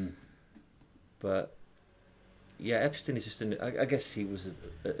models. But, yeah, Epstein is just I guess he was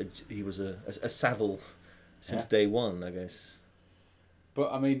a Savile since day one, I guess.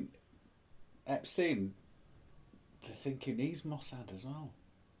 But, I mean, Epstein, they're thinking he's Mossad as well.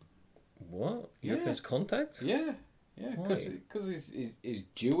 What? You reckon his contact? Yeah, because he's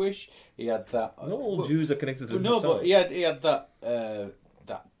Jewish. He had that. Not all Jews are connected to the no, Mossad. but he had that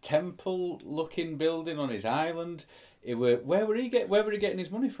that temple-looking building on his island. Where were he getting his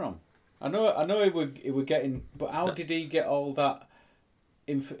money from? I know he were getting, but how did he get all that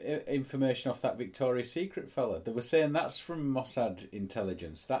information off that Victoria's Secret fella? They were saying that's from Mossad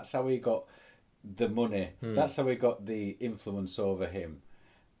intelligence. That's how he got the money. That's how he got the influence over him.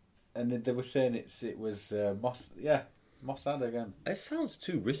 And they were saying it was Mossad again. It sounds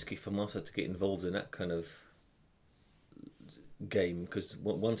too risky for Mossad to get involved in that kind of game, because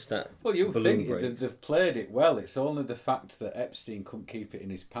once that you think breaks, they've played it well. It's only the fact that Epstein couldn't keep it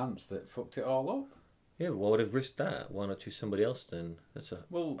in his pants that fucked it all up. Yeah, but why would have risked that? Why not choose somebody else then? That's a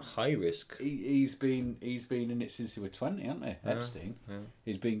high risk. He's been in it since he was 20, hasn't he? Epstein. Yeah.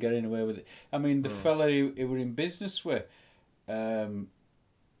 He's been getting away with it. I mean, the fella he were in business with,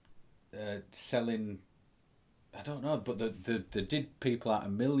 selling, I don't know, but they did people out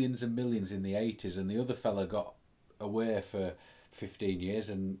of millions and millions in the 80s, and the other fella got away for 15 years,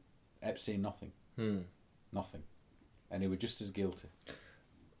 and Epstein nothing. Nothing. And he was just as guilty.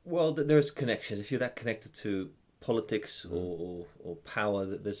 Well, there's connections. If you're that connected to politics or power,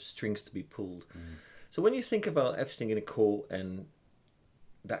 that there's strings to be pulled. So when you think about Epstein in court and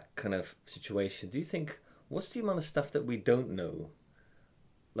that kind of situation, do you think, what's the amount of stuff that we don't know?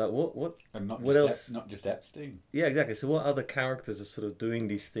 Like what? And not what just else? Not just Epstein. Yeah, exactly. So what other characters are sort of doing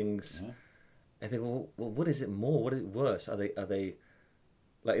these things? Yeah. I think, well, what is it more? What is it worse? Are they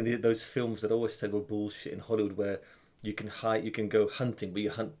like in those films that always said were bullshit in Hollywood, where you can go hunting, but you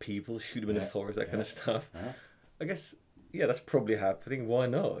hunt people, shoot them in the forest, that kind of stuff. Yeah. I guess, that's probably happening. Why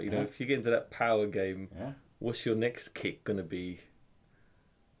not? You know, if you get into that power game, what's your next kick gonna be?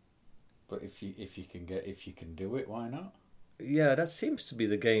 But if you can do it, why not? Yeah, that seems to be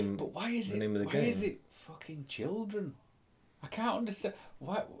the game. But why is is it fucking children? I can't understand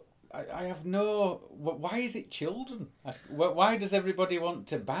why. I have no. Why is it children? Why does everybody want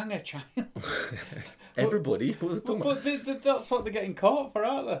to bang a child? Everybody. But that's what they're getting caught for,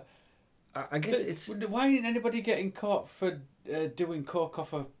 aren't they? I guess it's. Why ain't anybody getting caught for doing coke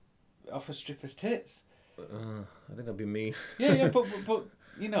off a stripper's tits? I think that'd be me. Yeah, but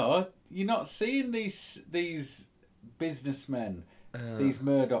you know, you're not seeing these businessmen, these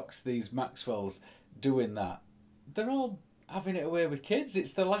Murdochs, these Maxwells doing that. They're all having it away with kids.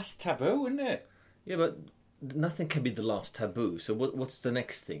 It's the last taboo, isn't it? Yeah, but nothing can be the last taboo. So what's the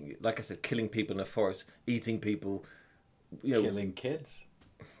next thing? Like I said, killing people in the forest, eating people, killing kids.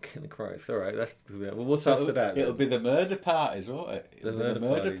 Killing Christ. All right, that's. Well, what's after that? It'll be the murder parties, won't it? The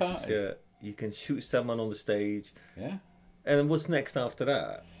murder parties. Yeah, you can shoot someone on the stage. Yeah. And then what's next after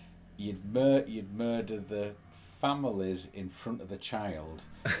that? You'd murder the families in front of the child,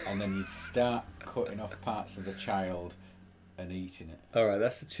 and then you'd start cutting off parts of the child and eating it. All right,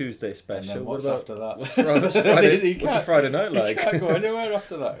 that's the Tuesday special. And then what's after that? What's a Friday night like? You can't go anywhere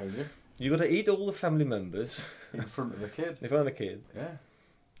after that, can you? You got to eat all the family members in front of the kid. In front of the kid. Yeah.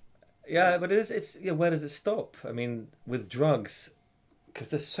 Yeah, but it's where does it stop? I mean, with drugs, because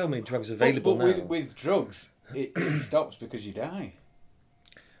there's so many drugs available now. With drugs, it stops because you die.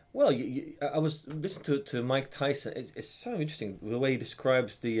 Well, I was listening to Mike Tyson. It's so interesting the way he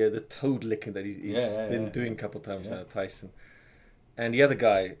describes the toad licking that he's been doing a couple of times now, Tyson. And the other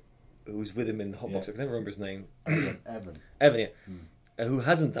guy who's with him in the hot box, I can never remember his name. Evan, yeah. Who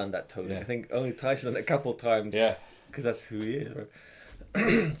hasn't done that toad? I think only Tyson done it a couple of times. Yeah. Because that's who he is. Right?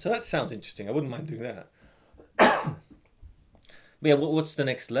 So that sounds interesting. I wouldn't mind doing that. But yeah, what's the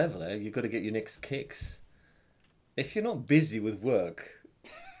next level? You've got to get your next kicks. If you're not busy with work,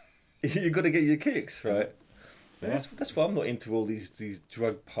 You got to get your kicks, right? Yeah. That's why I'm not into all these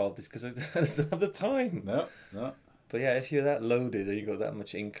drug parties, because I just don't have the time. No. But yeah, if you're that loaded and you got that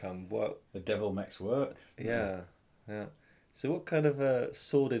much income, what? The devil makes work. Yeah. So what kind of a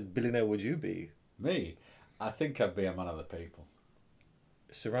sordid billionaire would you be? Me? I think I'd be a man of the people.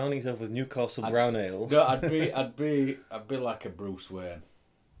 Surrounding yourself with Newcastle brown ale. No, I'd be like a Bruce Wayne.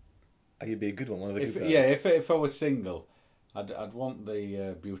 Oh, you'd be a good one of the good guys. Yeah, if I was single, I'd want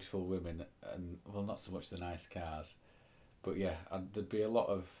the beautiful women and not so much the nice cars, but yeah, there'd be a lot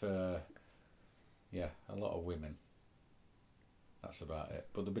of women. That's about it.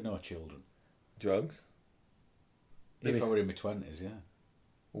 But there'd be no children. Drugs? If I were in my 20s, yeah.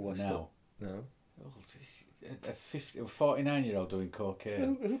 Well, now. No. A 49-year-old doing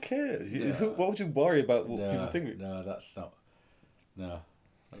cocaine. Who cares? No. What would you worry about what people think? No, that's not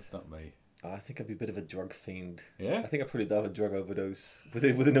me. I think I'd be a bit of a drug fiend. Yeah? I think I'd probably die of a drug overdose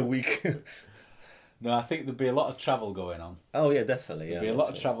within a week. No, I think there'd be a lot of travel going on. Oh, yeah, definitely. There'd be a lot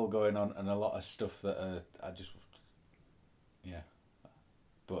of travel going on and a lot of stuff that I just... Yeah.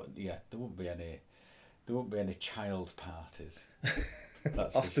 But, yeah, there wouldn't be any child parties.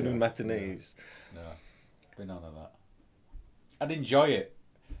 That's afternoon matinees. No, be none of that. I'd enjoy it,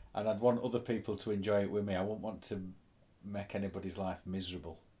 and I'd want other people to enjoy it with me. I wouldn't want to make anybody's life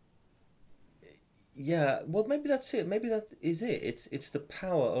miserable. Yeah, well, maybe that's it. Maybe that is it. It's the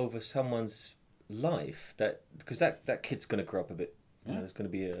power over someone's life because that kid's going to grow up a bit. Yeah. There's going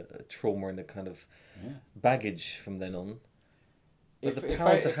to be a trauma and a kind of baggage from then on. But the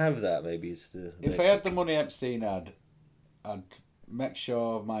power to have that maybe is the. If I had the money Epstein had, I'd make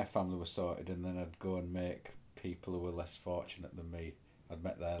sure my family was sorted, and then I'd go and make people who were less fortunate than me. I'd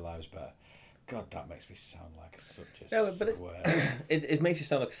make their lives better. God, that makes me sound like such a square. It makes you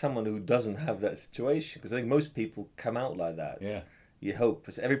sound like someone who doesn't have that situation, because I think most people come out like that. Yeah. You hope.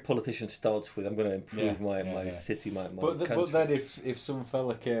 Every politician starts with, I'm going to improve my city, my country. But then if some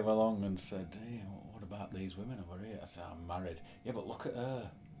fella came along and said, hey, what about these women over here? I said, I'm married. Yeah, but look at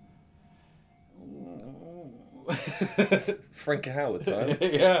her. Frankie Howard time.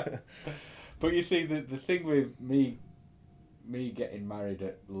 Yeah. But you see, the thing with me getting married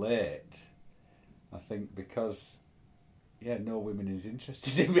at late, I think because no women is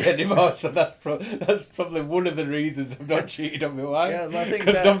interested in me anymore, so that's probably one of the reasons I'm not cheating on my wife. Yeah,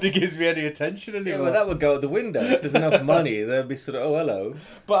 because nobody gives me any attention anymore. Yeah, well, that would go out the window. If there's enough money, they'll be sort of, oh, hello.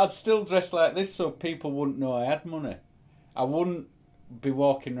 But I'd still dress like this so people wouldn't know I had money. I wouldn't be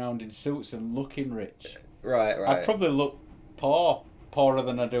walking around in suits and looking rich. Right. I'd probably look poorer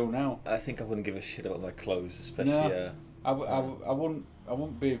than I do now. I think I wouldn't give a shit about my clothes, especially. I wouldn't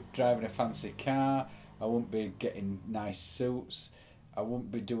be driving a fancy car. I wouldn't be getting nice suits. I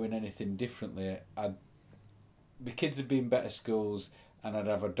wouldn't be doing anything differently. My kids would be in better schools, and I'd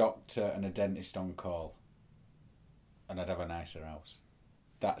have a doctor and a dentist on call. And I'd have a nicer house.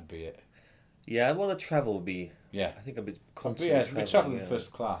 That'd be it. Yeah, well, the travel would be... Yeah. I think I'd be constantly I'd be travelling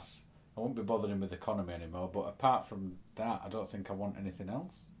first class. I won't be bothering with economy anymore, but apart from that, I don't think I want anything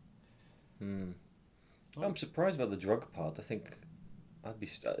else. I'm surprised about the drug part. I think I'd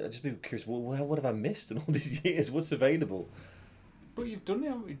just be curious. Well, what have I missed in all these years? What's available? But you've done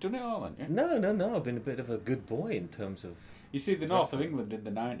it all, haven't you? No. I've been a bit of a good boy in terms of. You see, the north of England in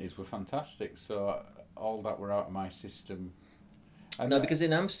the 90s were fantastic. So all that were out of my system. No, because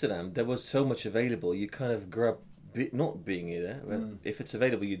in Amsterdam there was so much available. You kind of grew up not being there. If it's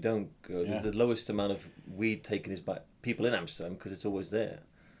available, you don't go. Yeah. The lowest amount of weed taken is by people in Amsterdam because it's always there.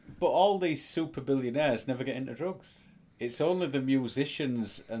 But all these super billionaires never get into drugs. It's only the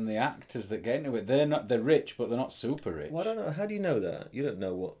musicians and the actors that get into it. They're rich, but they're not super rich. Well, I don't know. How do you know that? You don't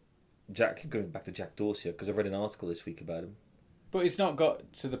know what going back to Jack Dorsey, because I read an article this week about him. But he's not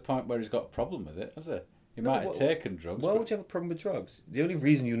got to the point where he's got a problem with it, has he? He might have taken drugs. Why would you have a problem with drugs? The only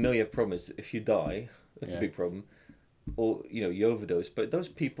reason you know you have a problem is if you die. That's a big problem. Or, you overdose. But those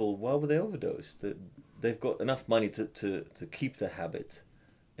people, why were they overdosed? They've got enough money to keep their habit.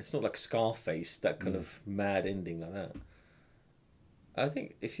 It's not like Scarface, that kind of mad ending like that. I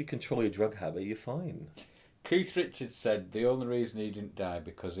think if you control your drug habit, you're fine. Keith Richards said the only reason he didn't die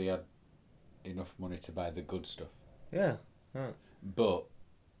because he had enough money to buy the good stuff. Yeah. Right. But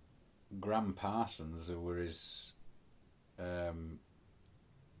Graham Parsons, who were his... they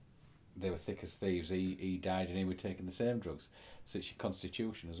were thick as thieves. He died and he was taking the same drugs. So it's your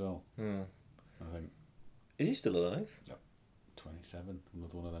constitution as well. I think. Is he still alive? No. 27.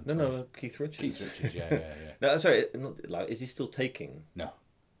 Another one of them. No, Keith Richards. Keith Richards, yeah. No, sorry, is he still taking? No.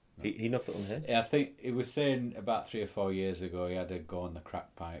 He knocked it on the head? Yeah, I think he was saying about 3 or 4 years ago he had to go on the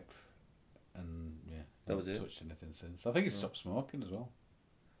crack pipe, and that was it. Touched anything since. I think he stopped smoking as well.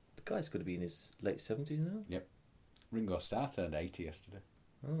 The guy's got to be in his late 70s now. Yep. Ringo Starr turned 80 yesterday.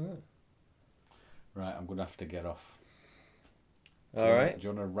 Oh, right. Right, I'm going to have to get off. All right. Do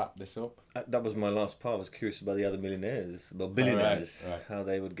you want to wrap this up? That was my last part. I was curious about the other millionaires, about billionaires, right. how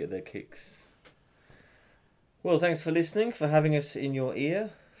they would get their kicks. Well, thanks for listening, for having us in your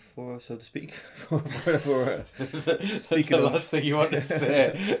ear, for so to speak. That's the last thing you want to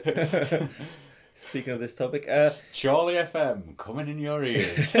say. Speaking of this topic, Charlie FM coming in your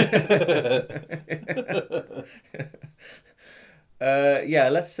ears. Yeah,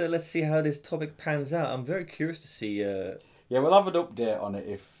 let's see how this topic pans out. I'm very curious to see. Yeah, we'll have an update on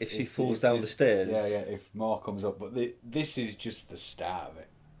it if she falls down the stairs. Yeah, if more comes up. But this is just the start of it.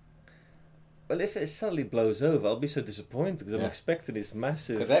 Well, if it suddenly blows over, I'll be so disappointed because I'm expecting this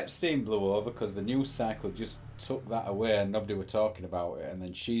massive. Because Epstein blew over because the news cycle just took that away and nobody were talking about it, and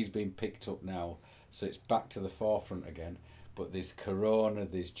then she's been picked up now, so it's back to the forefront again. But there's Corona,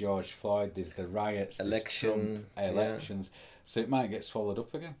 there's George Floyd, there's the riots, elections, so it might get swallowed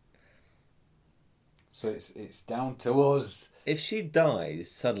up again. So it's down to us. If she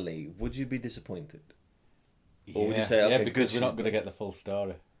dies suddenly, would you be disappointed? Or would you say, okay, because we're not going to get the full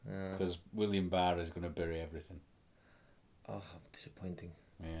story. Because William Barr is going to bury everything. Oh, disappointing.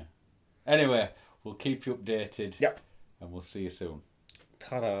 Yeah. Anyway, we'll keep you updated. Yep. And we'll see you soon.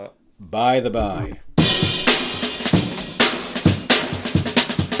 Ta-da. By the by.